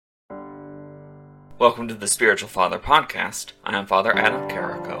Welcome to the Spiritual Father Podcast. I am Father Adam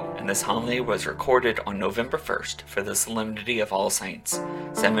Carrico, and this homily was recorded on November 1st for the Solemnity of All Saints,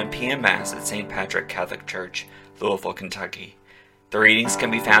 7 p.m. Mass at St. Patrick Catholic Church, Louisville, Kentucky. The readings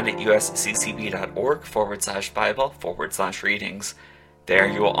can be found at usccb.org/Bible/readings. There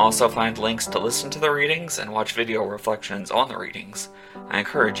you will also find links to listen to the readings and watch video reflections on the readings. I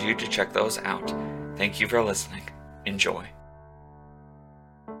encourage you to check those out. Thank you for listening. Enjoy.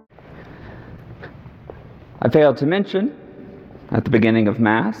 I failed to mention at the beginning of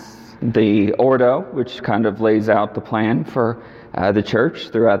Mass the Ordo, which kind of lays out the plan for the church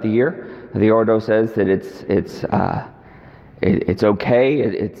throughout the year. The Ordo says that it's okay,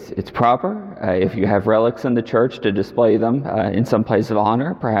 it's proper if you have relics in the church to display them in some place of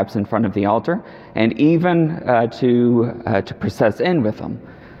honor, perhaps in front of the altar, and even to process in with them.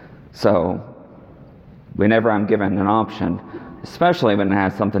 So whenever I'm given an option, especially when it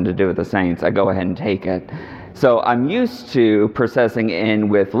has something to do with the saints, I go ahead and take it. So I'm used to processing in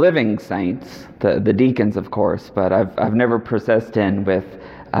with living saints, the deacons, of course, but I've never processed in with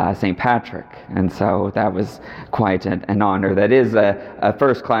St. Patrick, and so that was quite an honor. That is a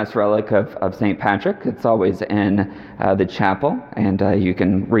first-class relic of St. Patrick. It's always in the chapel, and you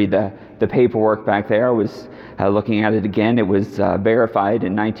can read the paperwork back there. I was looking at it again. It was verified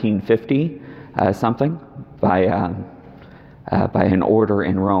in 1950 something by an order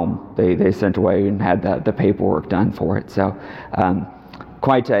in Rome. They sent away and had the paperwork done for it. So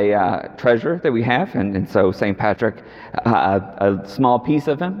quite a treasure that we have, and so St. Patrick, a small piece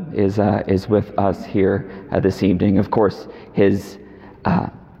of him is with us here this evening. Of course, his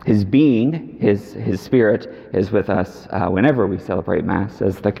being, his spirit is with us whenever we celebrate Mass,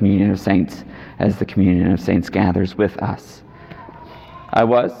 as the communion of saints gathers with us. I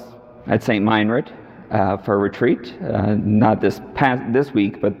was at St. Meinrad for a retreat, not this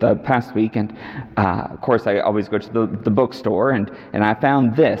week, but the past week, and of course I always go to the bookstore, and I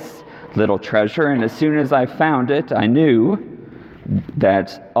found this little treasure, and as soon as I found it, I knew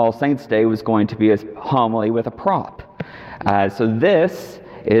that All Saints' Day was going to be a homily with a prop. So this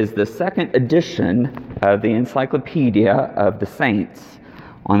is the second edition of the Encyclopedia of the Saints.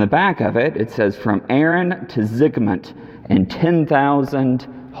 On the back of it, it says, "From Aaron to Zygmunt and 10,000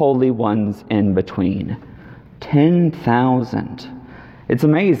 holy ones in between." 10,000. It's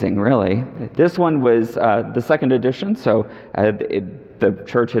amazing, really. This one was the second edition, so the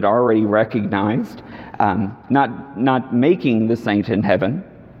church had already recognized, not making the saint in heaven,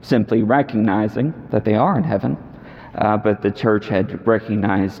 simply recognizing that they are in heaven, but the church had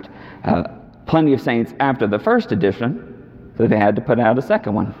recognized plenty of saints after the first edition, so they had to put out a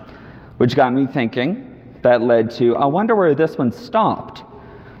second one, which got me thinking. That led to, I wonder where this one stopped.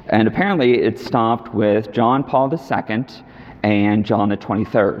 And apparently it stopped with John Paul II and John the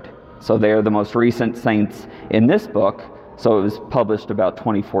 23rd. So they're the most recent saints in this book, so it was published about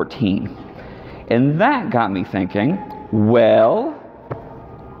 2014. And that got me thinking, well,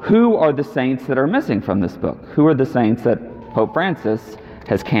 who are the saints that are missing from this book? Who are the saints that Pope Francis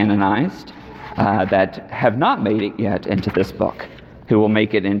has canonized that have not made it yet into this book, who will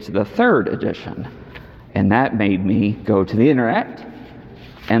make it into the third edition? And that made me go to the internet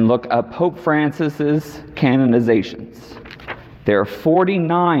and look up Pope Francis's canonizations. There are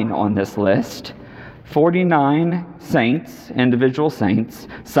 49 on this list, 49 saints, individual saints,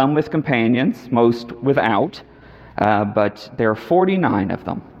 some with companions, most without, but there are 49 of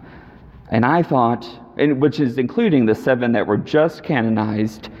them. And I thought, which is including the 7 that were just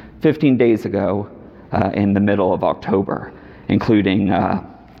canonized 15 days ago in the middle of October, including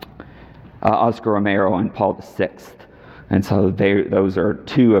Oscar Romero and Paul VI. And so those are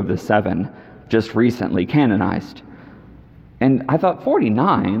 2 of the 7 just recently canonized. And I thought,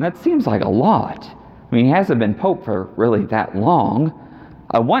 49, that seems like a lot. I mean, he hasn't been Pope for really that long.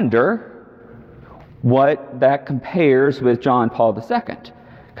 I wonder what that compares with John Paul II,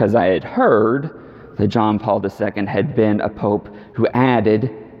 because I had heard that John Paul II had been a Pope who added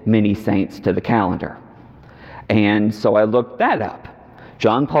many saints to the calendar. And so I looked that up.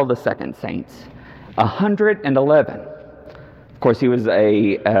 John Paul II saints, 111. Of course, he was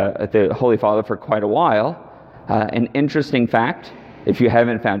the Holy Father for quite a while. An interesting fact, if you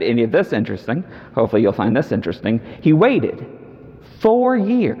haven't found any of this interesting, hopefully you'll find this interesting, he waited 4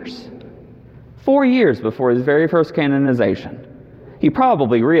 years. 4 years before his very first canonization. He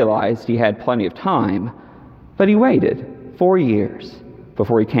probably realized he had plenty of time, but he waited 4 years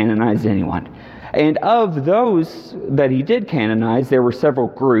before he canonized anyone. And of those that he did canonize, there were several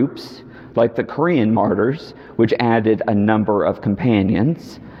groups, like the Korean martyrs, which added a number of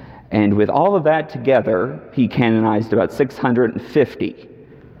companions. And with all of that together, he canonized about 650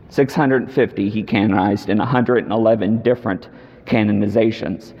 650 he canonized in 111 different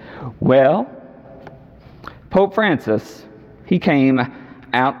canonizations. Well, Pope Francis, he came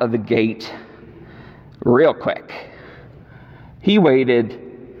out of the gate real quick. He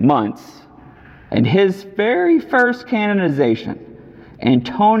waited months, and his very first canonization,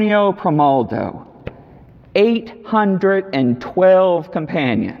 Antonio Primaldo, 812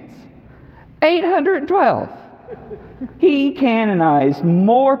 companions. 812! He canonized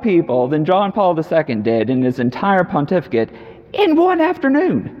more people than John Paul II did in his entire pontificate in one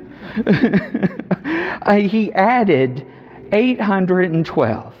afternoon. He added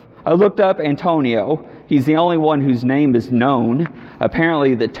 812. I looked up Antonio. He's the only one whose name is known.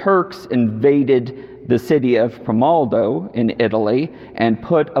 Apparently the Turks invaded the city of Primaldo in Italy and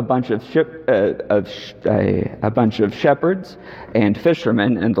put a bunch of shepherds and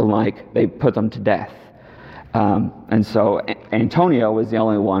fishermen and the like. They put them to death. And so Antonio was the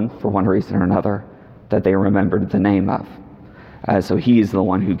only one, for one reason or another, that they remembered the name of. So he's the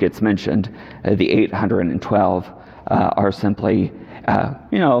one who gets mentioned. The 812 are simply,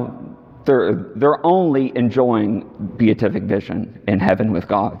 they're only enjoying beatific vision in heaven with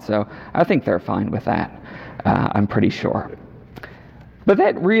God. So I think they're fine with that. I'm pretty sure. But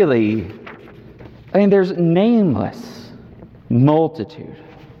that really, there's nameless multitude.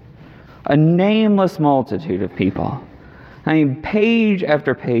 A nameless multitude of people. Page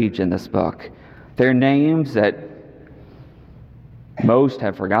after page in this book. They're names that most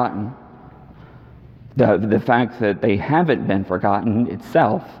have forgotten. The fact that they haven't been forgotten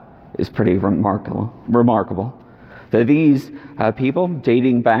itself is pretty remarkable. That these people,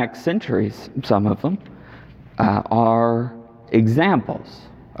 dating back centuries, some of them, are examples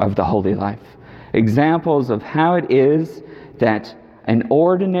of the holy life. Examples of how it is that an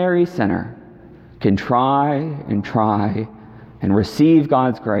ordinary sinner can try and receive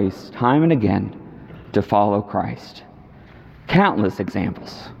God's grace time and again to follow Christ. Countless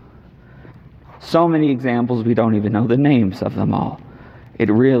examples. So many examples we don't even know the names of them all.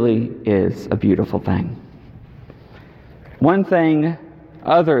 It really is a beautiful thing. One thing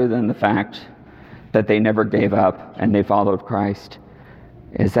other than the fact that they never gave up and they followed Christ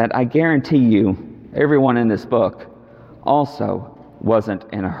is that I guarantee you everyone in this book also wasn't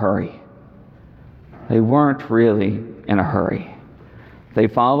in a hurry. They weren't really in a hurry. They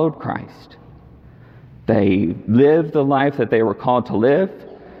followed Christ. They lived the life that they were called to live.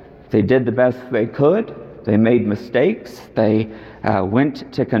 They did the best they could. They made mistakes. They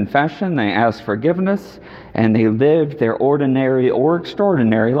went to confession. They asked forgiveness. And they lived their ordinary or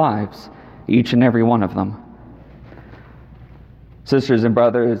extraordinary lives, each and every one of them. Sisters and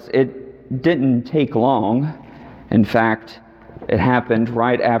brothers, it didn't take long. In fact, it happened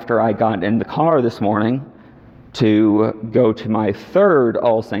right after I got in the car this morning to go to my third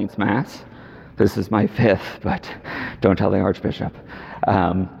All Saints Mass. This is my fifth, but don't tell the Archbishop.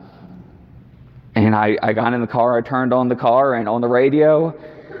 And I got in the car, I turned on the car, and on the radio,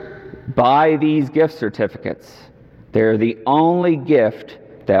 buy these gift certificates. They're the only gift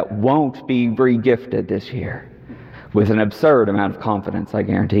that won't be re-gifted this year. With an absurd amount of confidence, I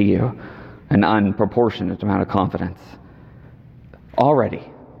guarantee you. An unproportionate amount of confidence.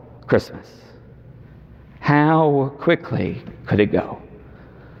 Already, Christmas. How quickly could it go?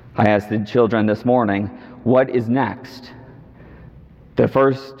 I asked the children this morning, what is next? The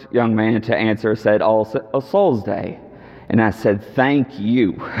first young man to answer said, All Souls Day. And I said, thank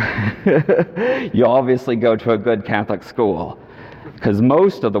you. You obviously go to a good Catholic school, because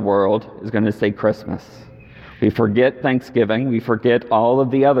most of the world is going to say Christmas. We forget Thanksgiving. We forget all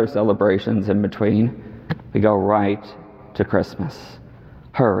of the other celebrations in between. We go right to Christmas.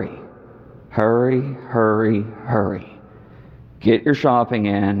 Hurry, hurry, hurry, hurry. Get your shopping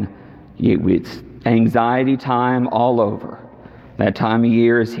in. It's anxiety time all over. That time of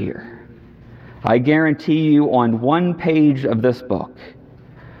year is here. I guarantee you on one page of this book,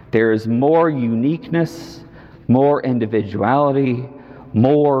 there is more uniqueness, more individuality,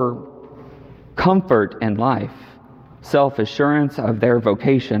 more comfort in life, self-assurance of their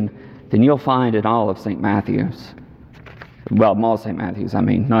vocation than you'll find in all of St. Matthew's. Well, all St. Matthew's,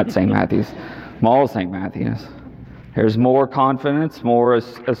 not St. Matthew's. All St. Matthew's. There's more confidence, more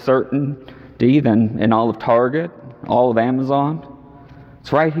a certainty than in all of Target, all of Amazon.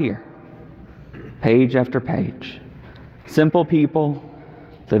 It's right here. Page after page. Simple people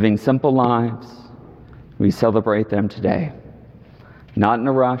living simple lives. We celebrate them today. Not in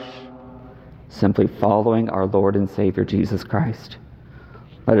a rush, simply following our Lord and Savior Jesus Christ.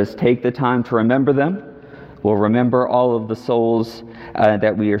 Let us take the time to remember them. We'll remember all of the souls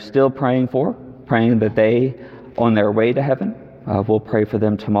that we are still praying for, praying that they, on their way to heaven, we'll pray for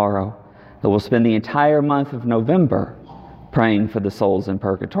them tomorrow. That we'll spend the entire month of November praying for the souls in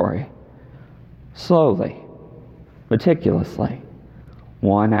purgatory. Slowly, meticulously,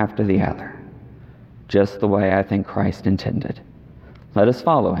 one after the other, just the way I think Christ intended. Let us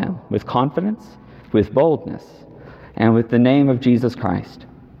follow him with confidence, with boldness, and with the name of Jesus Christ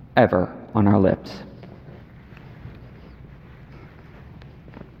ever on our lips.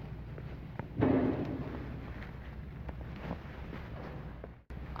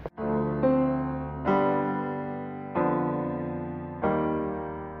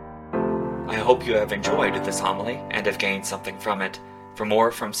 I hope you have enjoyed this homily and have gained something from it. For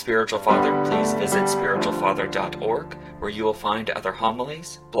more from Spiritual Father, please visit spiritualfather.org, where you will find other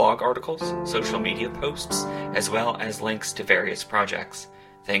homilies, blog articles, social media posts, as well as links to various projects.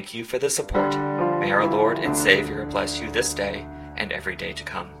 Thank you for the support. May our Lord and Savior bless you this day and every day to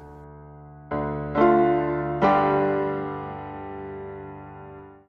come.